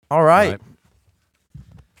All right.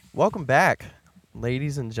 Welcome back,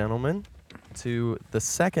 ladies and gentlemen, to the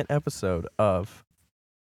second episode of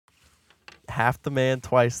Half the Man,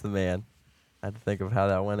 Twice the Man. I had to think of how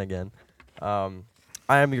that went again. I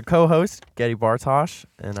am your co-host, Geddy Bartosh,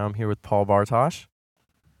 and I'm here with Paul Bartosh.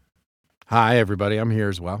 Hi, everybody. I'm here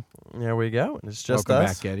as well. There we go. And it's just Welcome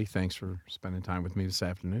us. back, Geddy. Thanks for spending time with me this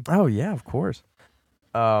afternoon. Oh, yeah, of course.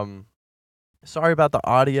 Sorry about the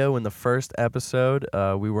audio in the first episode.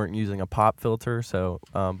 We weren't using a pop filter, so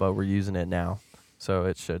but we're using it now. So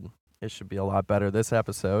it should be a lot better this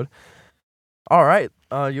episode. All right.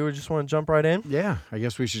 You just want to jump right in? Yeah, I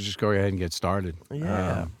guess we should just go ahead and get started.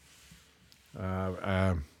 Yeah.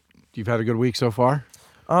 You've had a good week so far?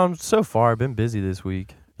 So far I've been busy this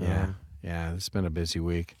week. Yeah, it's been a busy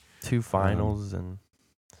week. 2 finals and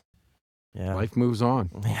yeah. Life moves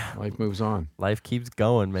on. Yeah. Life moves on. Life keeps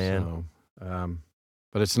going, man. So,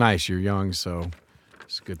 but it's nice. You're young, so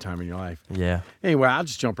it's a good time in your life. Yeah. Anyway, I'll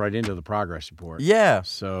just jump right into the progress report. Yeah.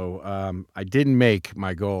 So I didn't make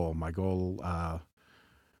my goal. My goal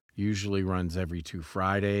usually runs every 2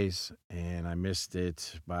 Fridays, and I missed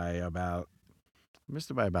it by about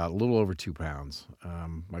a little over 2 pounds.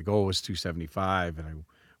 My goal was 275, and I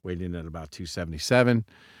weighed in at about 277.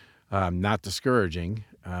 Not discouraging,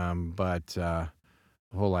 but the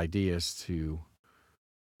whole idea is to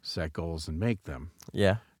set goals and make them.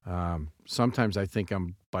 Yeah. Sometimes I think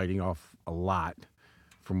I'm biting off a lot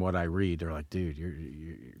from what I read. They're like, dude, you're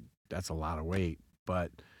that's a lot of weight, but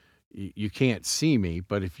you can't see me.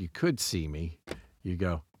 But if you could see me, you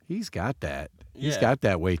go, he's got that. He's got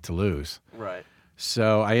that weight to lose. Right.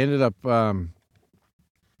 So I ended up going.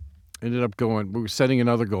 We were setting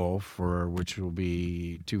another goal which will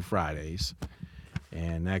be 2 Fridays,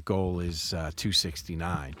 and that goal is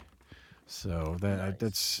 269. So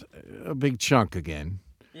that's a big chunk again.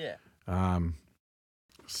 Yeah.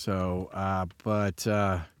 But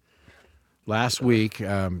last week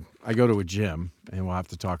I go to a gym, and we'll have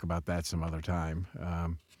to talk about that some other time.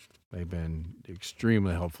 They've been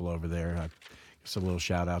extremely helpful over there. Just a little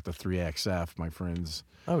shout out to 3XF, my friends.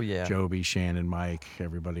 Oh yeah. Joby, Shannon, Mike,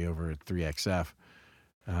 everybody over at 3XF.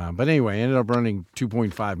 But anyway, I ended up running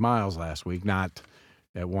 2.5 miles last week, not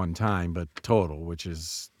at one time, but total, which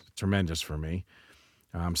is tremendous for me.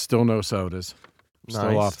 Still no sodas.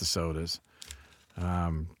 Still Nice. off the sodas.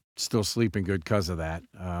 Still sleeping good because of that.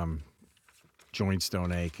 Joints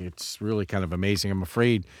don't ache. It's really kind of amazing. I'm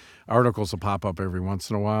afraid articles will pop up every once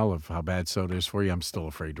in a while of how bad soda is for you. I'm still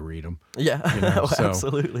afraid to read them. Yeah. You know, so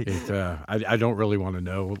absolutely. I don't really want to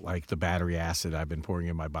know, like, the battery acid I've been pouring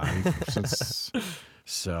in my body since.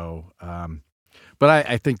 So, but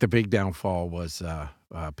I think the big downfall was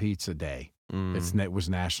pizza day. It was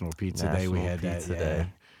National Pizza Day. We had Pizza that. Day. Yeah.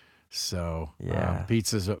 So Yeah.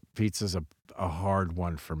 pizza's a hard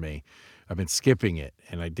one for me. I've been skipping it,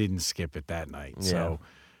 and I didn't skip it that night. Yeah. So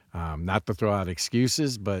not to throw out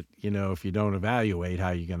excuses, but, if you don't evaluate, how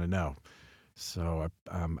are you going to know? So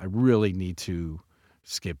I really need to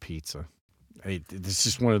skip pizza. It's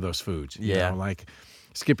just one of those foods. Yeah. Like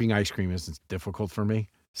skipping ice cream isn't difficult for me.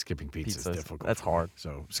 Skipping pizza is difficult. That's hard.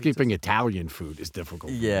 So skipping Italian food is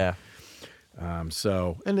difficult. Yeah. And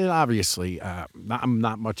then obviously, I'm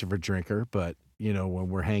not much of a drinker, but when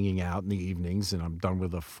we're hanging out in the evenings and I'm done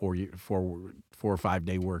with a 4 or 5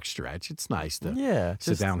 day work stretch, it's nice to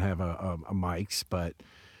sit down and have a mics. But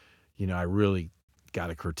I really got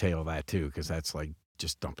to curtail that too, because that's like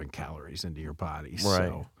just dumping calories into your body.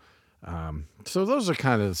 Right. So those are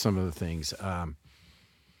kind of some of the things.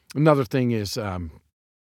 Another thing is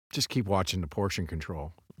just keep watching the portion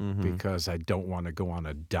control. Because I don't want to go on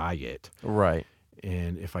a diet. Right.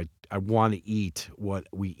 And if I want to eat what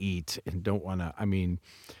we eat and don't want to,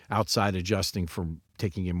 outside adjusting from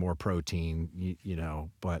taking in more protein,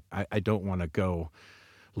 but I don't want to go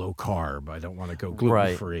low carb. I don't want to go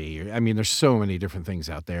gluten free. Right. There's so many different things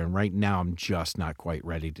out there. And right now I'm just not quite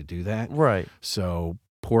ready to do that. Right. So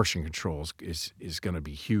portion control is going to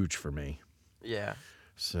be huge for me. Yeah.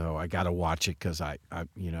 So I got to watch it because I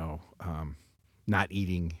not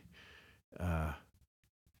eating,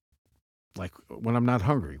 like when I'm not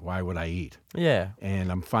hungry, why would I eat? Yeah.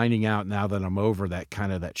 And I'm finding out now that I'm over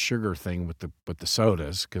that sugar thing with the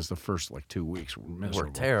sodas, because the first 2 weeks were miserable.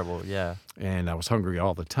 We're terrible. Yeah. And I was hungry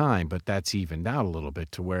all the time, but that's evened out a little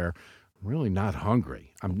bit to where I'm really not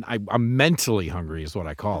hungry. I'm mentally hungry is what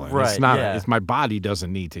I call it. Right. It's not. Yeah. It's my body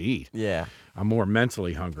doesn't need to eat. Yeah. I'm more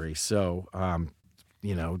mentally hungry. So,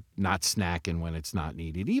 not snacking when it's not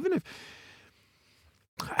needed, even if.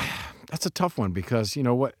 That's a tough one because you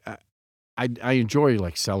know what, I enjoy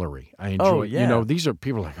celery. I enjoy, these are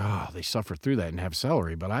people like, oh, they suffer through that and have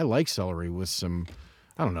celery, but I like celery with some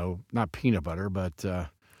I don't know, not peanut butter, but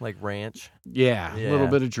Like ranch. yeah, a little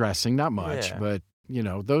Yeah. bit of dressing, not much, Yeah. but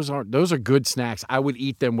those are good snacks. I would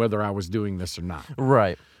eat them whether I was doing this or not.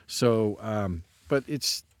 Right. So, but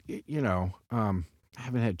I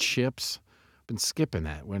haven't had chips. Been skipping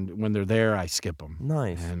that when they're there. I skip them.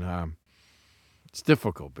 Nice. And it's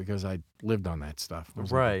difficult because I lived on that stuff. It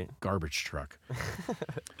was like a Right. garbage truck.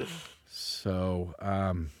 So,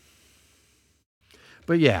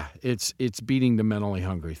 but yeah, it's beating the mentally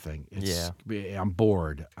hungry thing. I'm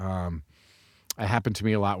bored. It happened to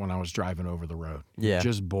me a lot when I was driving over the road. Yeah. You're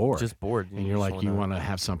just bored. Just bored. And you're like, you want to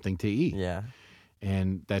have something to eat. Yeah.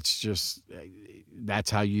 And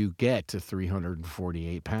that's how you get to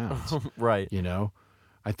 348 pounds. Right.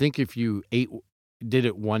 I think if you did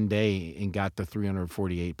it one day and got to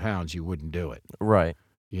 348 pounds, you wouldn't do it. Right.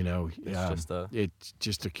 It's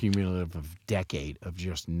just a cumulative of decade of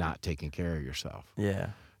just not taking care of yourself.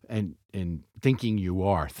 Yeah. And thinking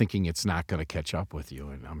it's not going to catch up with you.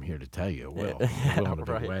 And I'm here to tell you it will. Yeah, It will in a big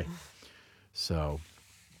right. way. So,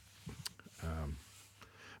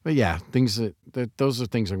 but yeah, those are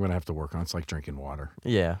things I'm going to have to work on. It's like drinking water.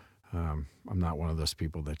 Yeah. I'm not one of those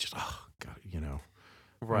people that just,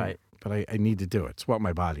 Right. But I need to do it. It's what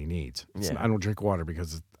my body needs. Yeah. I don't drink water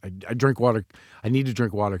because I drink water. I need to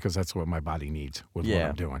drink water because that's what my body needs with what Yeah.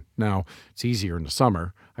 I'm doing. Now, it's easier in the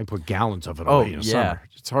summer. I put gallons of it Oh, away in the yeah. summer.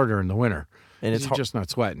 It's harder in the winter. And You're just not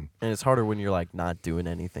sweating. And it's harder when you're like not doing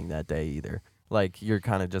anything that day either. Like you're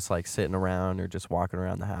kind of just like sitting around or just walking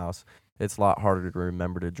around the house. It's a lot harder to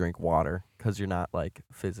remember to drink water because you're not like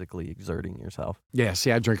physically exerting yourself. Yeah,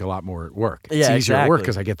 see, I drink a lot more at work. It's Yeah, easier at work exactly.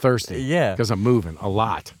 because I get thirsty. Yeah. Because I'm moving a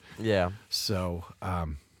lot. Yeah. So,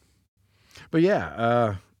 but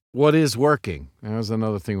yeah, what is working? That was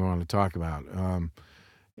another thing we wanted to talk about.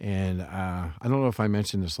 And I don't know if I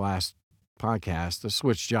mentioned this last podcast, to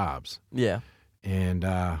switch jobs. Yeah. And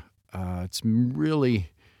it's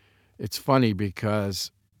funny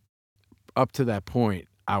because up to that point,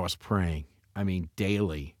 I was praying. I mean,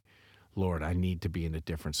 daily, Lord, I need to be in a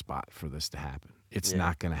different spot for this to happen. It's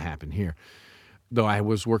not going to happen here. Though I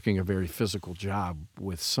was working a very physical job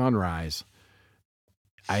with Sunrise,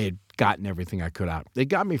 I had gotten everything I could out. They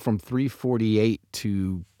got me from 348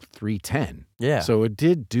 to 310. Yeah. So it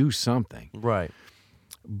did do something. Right.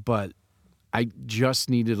 But I just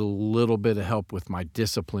needed a little bit of help with my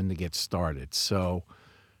discipline to get started. So,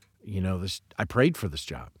 I prayed for this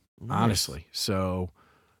job, honestly. So,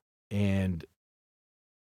 and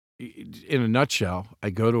in a nutshell, I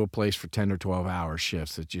go to a place for 10 or 12-hour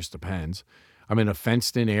shifts. It just depends. I'm in a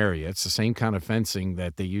fenced-in area. It's the same kind of fencing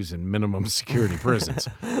that they use in minimum security prisons.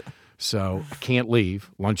 So I can't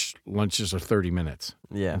leave. Lunches are 30 minutes.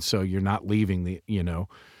 Yeah. And so you're not leaving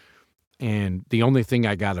and the only thing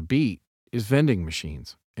I got to beat is vending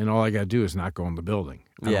machines. And all I got to do is not go in the building.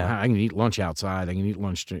 I can eat lunch outside. I can eat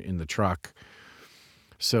lunch in the truck.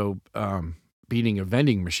 So beating a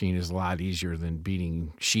vending machine is a lot easier than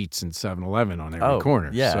beating sheets in 7-Eleven on every corner.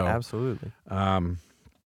 Yeah, so, absolutely.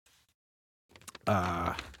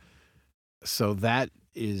 So that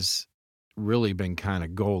is really been kind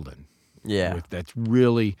of golden. Yeah. That's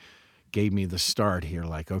really gave me the start here.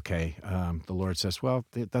 Like, okay, the Lord says, well,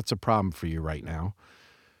 that's a problem for you right now.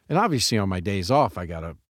 And obviously on my days off, I got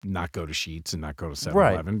to not go to Sheetz and not go to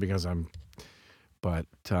 7-Eleven because but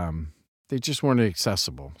they just weren't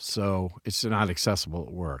accessible. So it's not accessible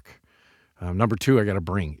at work. Number two, I got to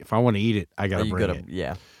bring. If I want to eat it, I got to bring it.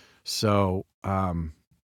 Yeah. So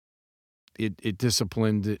it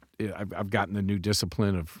disciplined it. I've gotten the new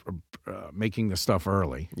discipline of making the stuff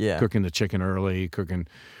early. Yeah. Cooking the chicken early, cooking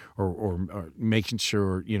or making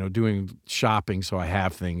sure, doing shopping so I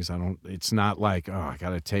have things. It's not like, I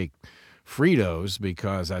got to take Fritos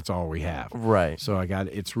because that's all we have. Right. So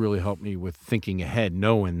it's really helped me with thinking ahead,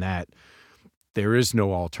 knowing that there is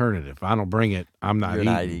no alternative. If I don't bring it, I'm not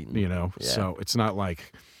eating. Yeah. So it's not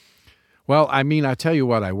like, well, I mean, I tell you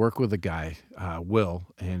what, I work with a guy, Will,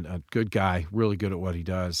 and a good guy, really good at what he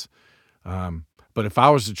does. But if I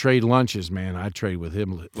was to trade lunches, man, I'd trade with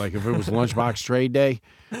him. Like if it was lunchbox trade day,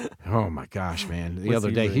 oh my gosh, man. The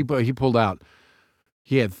other day he pulled out,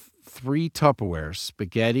 he had 3 Tupperwares,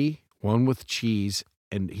 spaghetti, one with cheese,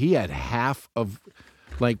 and he had half of,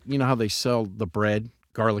 like, how they sell the bread,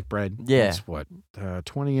 garlic bread? Yeah. It's what,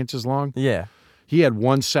 20 inches long? Yeah. He had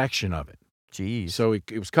one section of it. Jeez. So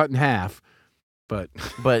it was cut in half. But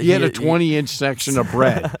But he had a 20-inch section of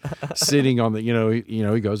bread sitting on the,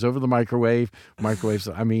 he goes over the microwaves.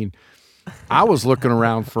 I mean, I was looking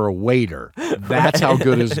around for a waiter. That's how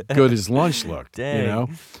good his lunch looked.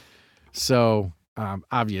 Dang. So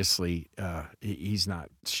obviously he's not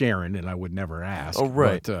sharing, and I would never ask. Oh,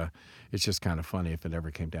 right. But it's just kind of funny if it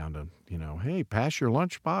ever came down to, hey, pass your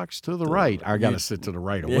lunchbox to the right. I got to sit to the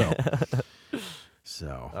right of Will.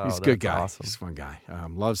 So he's a good guy. Awesome. He's a fun guy.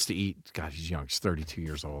 Loves to eat. God, he's young. He's 32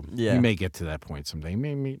 years old. Yeah. He may get to that point someday.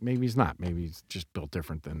 Maybe he's not. Maybe he's just built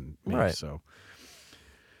different than me. Right. So,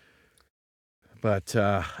 but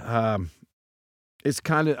it's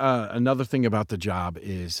kind of another thing about the job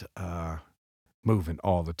is moving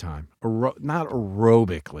all the time. Not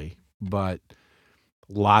aerobically, but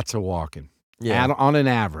lots of walking. Yeah. On an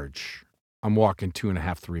average, I'm walking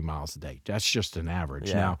 2.5, 3 miles a day. That's just an average.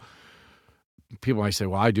 Yeah. Now, people might say,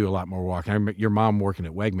 well, I do a lot more walking. I remember your mom working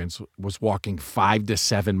at Wegmans was walking 5 to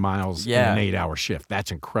 7 miles in an 8-hour shift.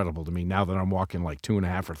 That's incredible to me now that I'm walking like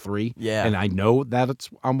 2.5 or 3. Yeah. And I know that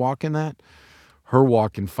I'm walking that. Her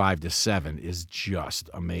walking 5 to 7 is just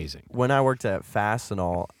amazing. When I worked at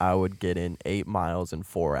Fastenal, I would get in 8 miles in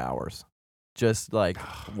 4 hours. Just like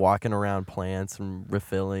walking around plants and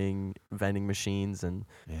refilling vending machines and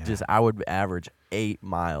I would average 8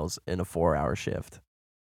 miles in a 4-hour shift.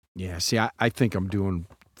 Yeah, see, I think I'm doing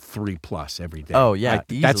 3+ every day. Oh, yeah,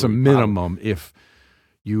 that's a minimum. If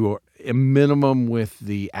you are a minimum with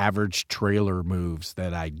the average trailer moves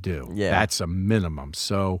that I do. Yeah. That's a minimum.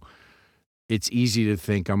 So it's easy to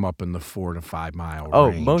think I'm up in the 4 to 5 mile range.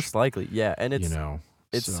 Oh, most likely, yeah. And it's so.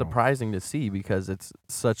 surprising to see because it's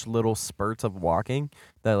such little spurts of walking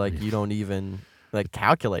that like you don't even like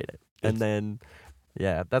calculate it. And then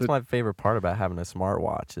that's my favorite part about having a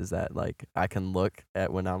smartwatch is that like I can look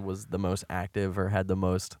at when I was the most active or had the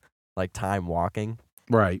most like time walking.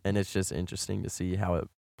 Right. And it's just interesting to see how it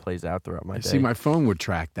plays out throughout my day. See, my phone would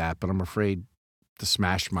track that, but I'm afraid to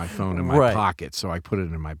smash my phone in my pocket, so I put it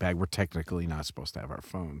in my bag. We're technically not supposed to have our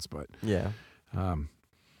phones, but a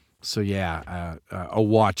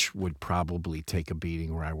watch would probably take a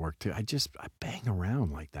beating where I work too. I bang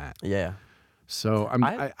around like that. Yeah. So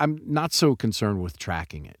I'm not so concerned with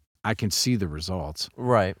tracking it. I can see the results.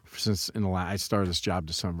 Right. Since I started this job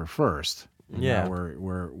December 1st. Yeah. Now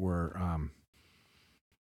we're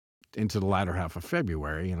into the latter half of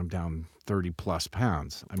February, and I'm down 30+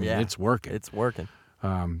 pounds. I mean, it's working. It's working.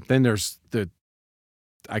 Then there's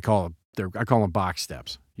I call them box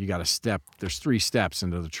steps. You got a step. There's 3 steps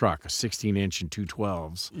into the truck: a 16-inch and 2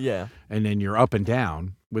 12s. Yeah. And then you're up and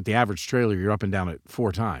down. With the average trailer, you're up and down it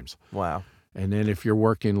 4 times. Wow. And then if you're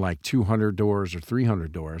working like 200 doors or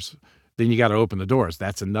 300 doors, then you got to open the doors.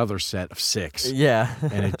 That's another set of 6. Yeah.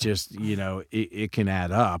 And it just, it can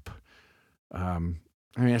add up. I mean,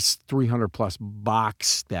 that's 300+ box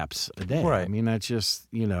steps a day. Right. I mean, that's just,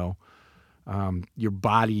 your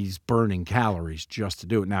body's burning calories just to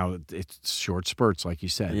do it. Now, it's short spurts, like you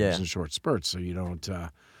said. Yeah. It's in short spurts, so you don't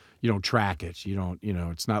track it. You don't,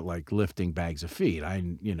 it's not like lifting bags of feed. I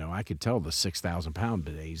could tell the 6,000-pound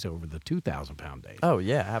days over the 2,000-pound days. Oh,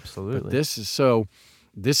 yeah, absolutely. But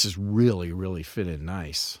this is really, really fit in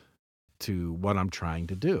nice to what I'm trying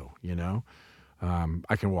to do,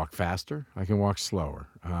 I can walk faster. I can walk slower.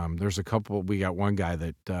 We got one guy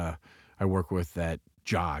that I work with that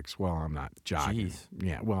jogs. Well, I'm not jogging. Jeez.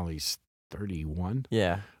 Yeah, well, he's 31.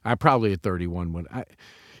 Yeah. I probably at 31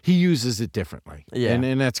 he uses it differently. Yeah.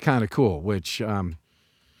 And that's kind of cool, which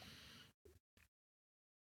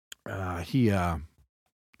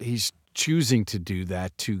he's choosing to do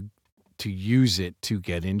that to use it to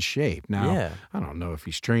get in shape. Now, I don't know if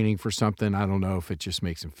he's training for something. I don't know if it just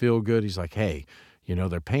makes him feel good. He's like, hey,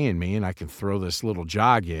 they're paying me and I can throw this little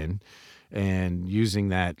jog in, and using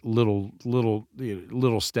that little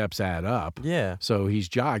steps add up. Yeah. So he's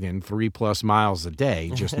jogging 3+ miles a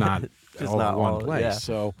day, just not all in one place. Yeah.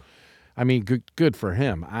 So, I mean, good for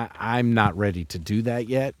him. I'm not ready to do that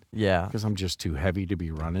yet. Yeah. Because I'm just too heavy to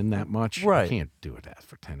be running that much. Right. I can't do that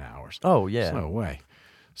for 10 hours. Oh, yeah. There's no way.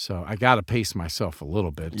 So I got to pace myself a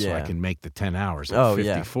little bit so I can make the 10 hours at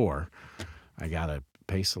 54. Yeah. I got to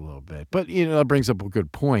pace a little bit. But, that brings up a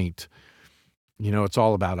good point. It's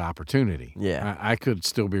all about opportunity. Yeah. I could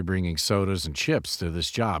still be bringing sodas and chips to this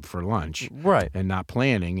job for lunch. Right. And not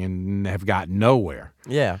planning and have gotten nowhere.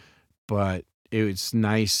 Yeah. But it's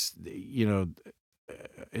nice,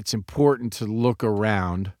 it's important to look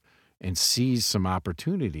around and seize some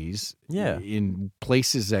opportunities in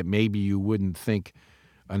places that maybe you wouldn't think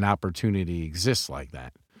an opportunity exists like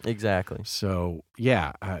that. Exactly. So,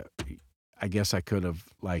 I guess I could have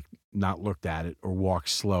not looked at it or walked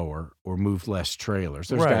slower or moved less trailers.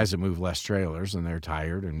 There's guys that move less trailers and they're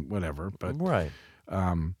tired and whatever. But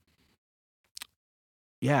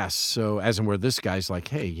so as in where this guy's like,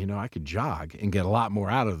 hey, I could jog and get a lot more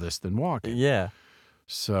out of this than walking. Yeah.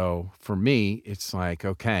 So for me, it's like,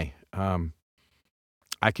 okay,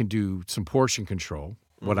 I can do some portion control.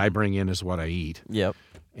 What I bring in is what I eat. Yep.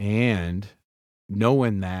 And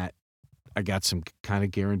knowing that I got some kind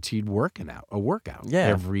of guaranteed workout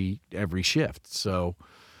every shift. So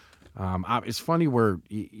it's funny where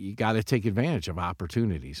you got to take advantage of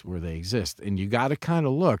opportunities where they exist, and you got to kind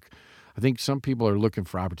of look. I think some people are looking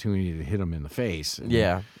for opportunity to hit them in the face.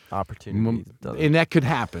 And opportunity, and that could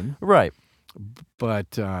happen, right?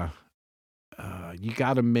 But you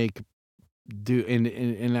got to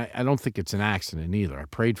and I don't think it's an accident either. I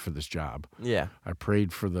prayed for this job. Yeah, I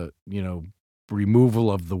prayed for the removal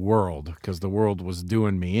of the world, because the world was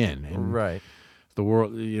doing me in. And right. the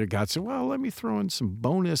world, God said, well, let me throw in some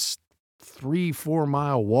bonus 3-4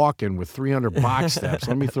 mile walking with 300 box steps.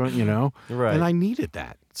 Let me throw it, Right. And I needed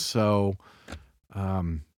that. So,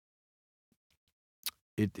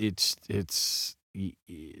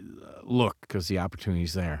 look, because the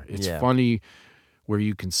opportunity's there. It's funny where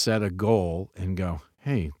you can set a goal and go,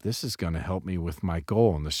 hey, this is going to help me with my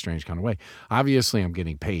goal in this strange kind of way. Obviously, I'm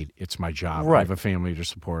getting paid. It's my job. Right. I have a family to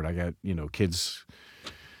support. I got, kids.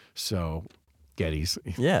 So, Geddy's.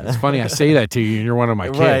 Yeah. It's funny I say that to you, and you're one of my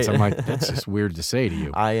kids. Right. I'm like, that's just weird to say to you.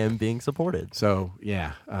 I am being supported. So,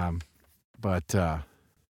 yeah.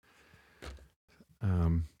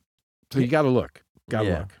 So you got to look. Got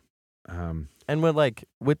to look. And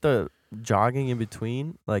with the jogging in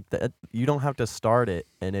between, you don't have to start it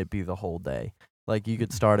and it be the whole day. Like, you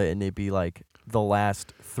could start it and it be like the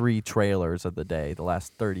last 3 trailers of the day, the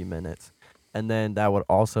last 30 minutes. And then that would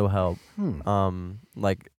also help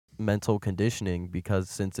mental conditioning, because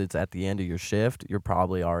since it's at the end of your shift, you're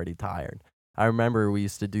probably already tired. I remember we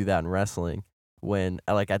used to do that in wrestling when,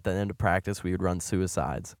 at the end of practice, we would run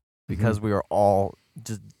suicides because we were all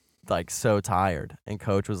just so tired, and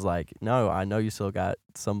coach was like, no, I know you still got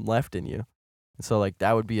some left in you. And so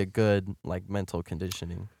that would be a good mental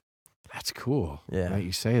conditioning. That's cool. Yeah. That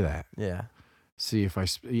you say that. Yeah. See if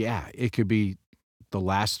it could be the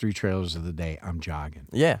last 3 trailers of the day. I'm jogging.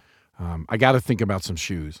 Yeah. I got to think about some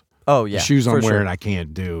shoes. Oh yeah. The shoes I'm wearing, sure. I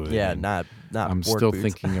can't do. Yeah. And Not. I'm work still boots.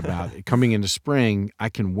 thinking about it. Coming into spring. I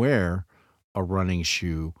can wear a running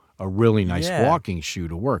shoe, a really nice walking shoe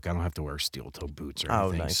to work. I don't have to wear steel toe boots or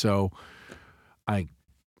anything. Nice. So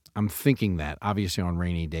I'm thinking that obviously on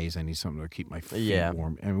rainy days I need something to keep my feet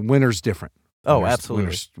warm. And winter's different.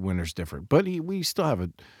 Absolutely. Winter's different. But we still have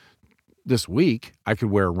this week I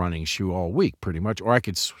could wear a running shoe all week pretty much, or I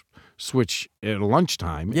could switch at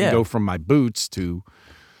lunchtime and go from my boots to.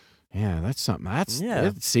 Yeah, that's something.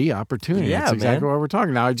 See, opportunity. Yeah, that's exactly man. what we're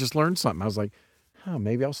talking. Now I just learned something. I was like,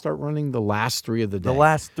 maybe I'll start running the last 3 of the day. The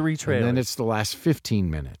last 3 trailers. And then it's the last 15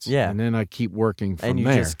 minutes. Yeah. And then I keep working from and you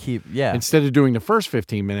there. just keep, Instead of doing the first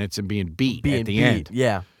 15 minutes and being beat at the end.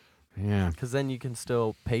 Yeah. Yeah. Because then you can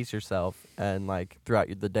still pace yourself and throughout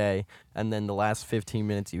the day, and then the last 15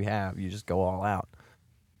 minutes you have, you just go all out.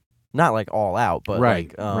 Not all out, but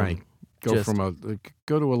right.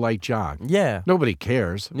 Go to a light jog. Yeah. Nobody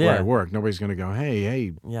cares where I work. Nobody's going to go,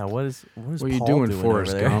 hey. Yeah, what is what are you Paul doing,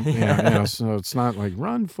 Forrest Gump? Yeah. So it's not like,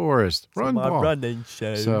 run, Forrest, run, Paul. Running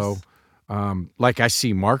shows. So, I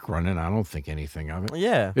see Mark running, I don't think anything of it.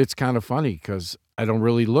 Yeah. It's kind of funny because I don't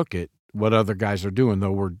really look at what other guys are doing,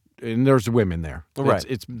 though and there's women there. Right.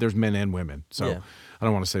 There's men and women. So Yeah. I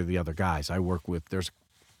don't want to say the other guys. I work with, there's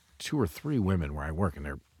 2 or 3 women where I work, and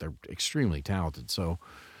they're extremely talented. So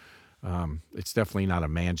it's definitely not a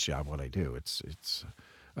man's job what I do.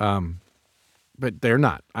 But they're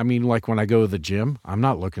not. I mean, when I go to the gym, I'm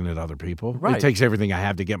not looking at other people. Right. It takes everything I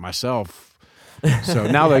have to get myself. So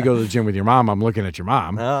now that I go to the gym with your mom, I'm looking at your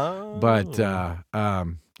mom. Oh. But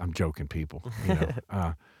I'm joking, people.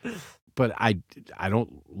 But I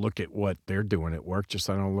don't look at what they're doing at work. Just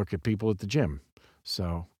I don't look at people at the gym.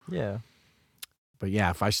 So Yeah. But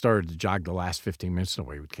yeah, if I started to jog the last 15 minutes,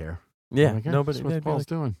 nobody would care. Yeah. Nobody. That's what Paul's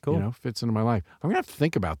doing. Cool. Fits into my life. I'm gonna have to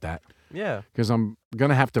think about that. Yeah. Because I'm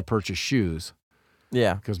gonna have to purchase shoes.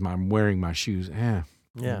 Yeah. Because I'm wearing my shoes. Yeah.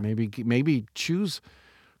 Maybe choose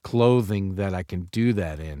clothing that I can do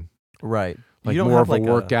that in. Right. Like you don't more have of a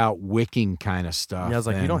workout wicking kind of stuff. Yeah, I was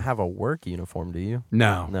like, you don't have a work uniform, do you?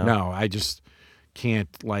 No. I just can't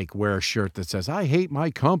wear a shirt that says I hate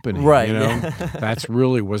my company. Right. That's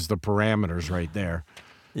really was the parameters right there.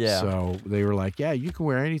 Yeah. So they were like, yeah, you can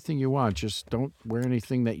wear anything you want. Just don't wear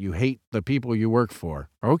anything that you hate the people you work for.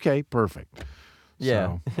 Okay, perfect.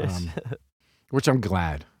 Yeah. So, which I'm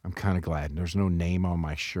glad. I'm kind of glad. There's no name on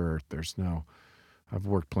my shirt. I've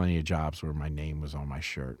worked plenty of jobs where my name was on my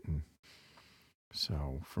shirt. And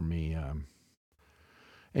so for me,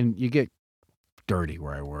 and you get dirty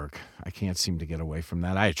where I work. I can't seem to get away from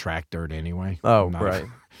that. I attract dirt anyway. Oh, right.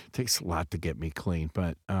 It takes a lot to get me clean,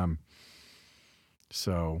 but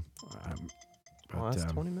Oh, But,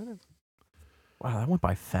 that's 20 minutes. Wow, that went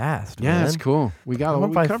by fast, yeah, man. that's cool. We That went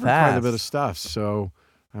we by covered quite a bit of fast. stuff. So,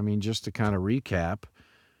 I mean, just to kind of recap,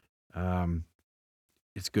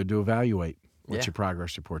 it's good to evaluate. What's Yeah. your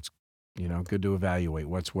progress reports? Good to evaluate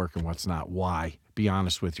what's working, what's not, why. Be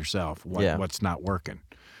honest with yourself. What's not working.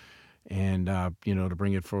 And, to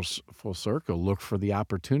bring it full circle, look for the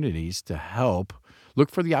opportunities to help. Look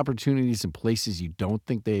for the opportunities in places you don't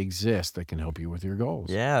think they exist that can help you with your goals.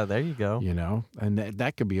 Yeah, there you go. And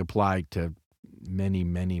that could be applied to many,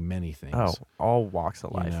 many, many things. Oh, all walks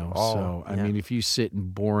of life. I mean, if you sit in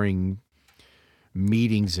boring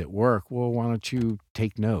meetings at work, well, why don't you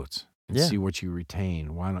take notes and see what you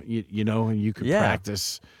retain? Why don't and you could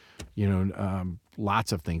practice,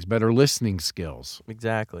 lots of things, better listening skills.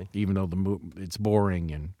 Exactly. Even though it's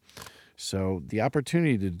boring. And so the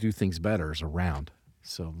opportunity to do things better is around.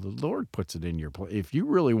 So the Lord puts it in your place. If you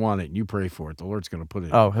really want it and you pray for it, the Lord's going to put it.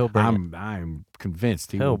 Oh, He'll bring it. I'm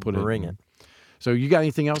convinced He'll put it. Bring it. So you got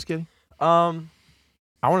anything else, Geddy? I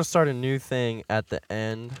want to start a new thing at the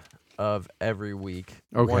end of every week.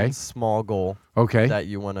 Okay. One small goal. Okay. That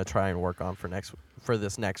you want to try and work on for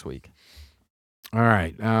this next week. All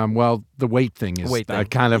right. Well, the weight thing is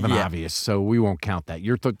kind of an obvious, so we won't count that.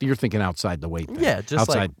 You're thinking outside the weight thing. Yeah, just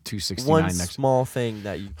outside like 269 one next. Small thing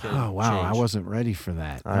that you can. Oh wow, change. I wasn't ready for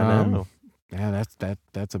that. I know. Yeah,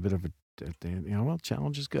 that's a bit of a. Well,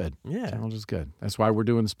 challenge is good. Yeah, challenge is good. That's why we're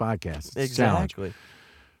doing this podcast. It's exactly.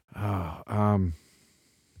 I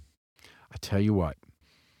tell you what.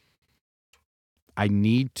 I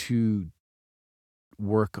need to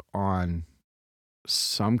work on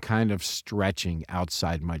some kind of stretching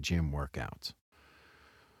outside my gym workouts.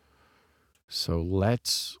 So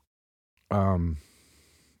let's. My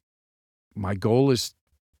goal is,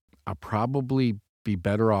 I'll probably be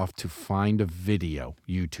better off to find a video,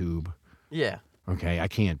 YouTube. Yeah. Okay, I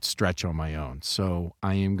can't stretch on my own. So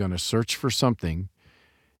I am going to search for something,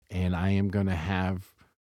 and I am going to have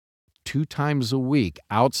 2 times a week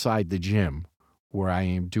outside the gym where I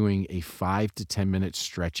am doing a 5 to 10 minute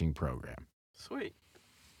stretching program. Sweet.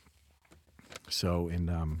 So, and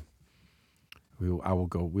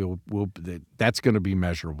that's going to be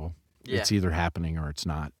measurable. Yeah. It's either happening or it's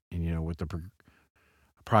not. And with the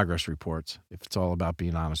progress reports, if it's all about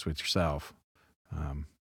being honest with yourself.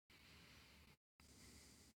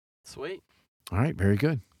 Sweet. All right, very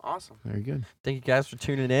good. Awesome. Very good. Thank you guys for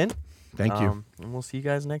tuning in. Thank you. And we'll see you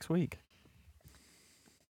guys next week.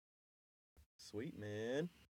 Sweet, man.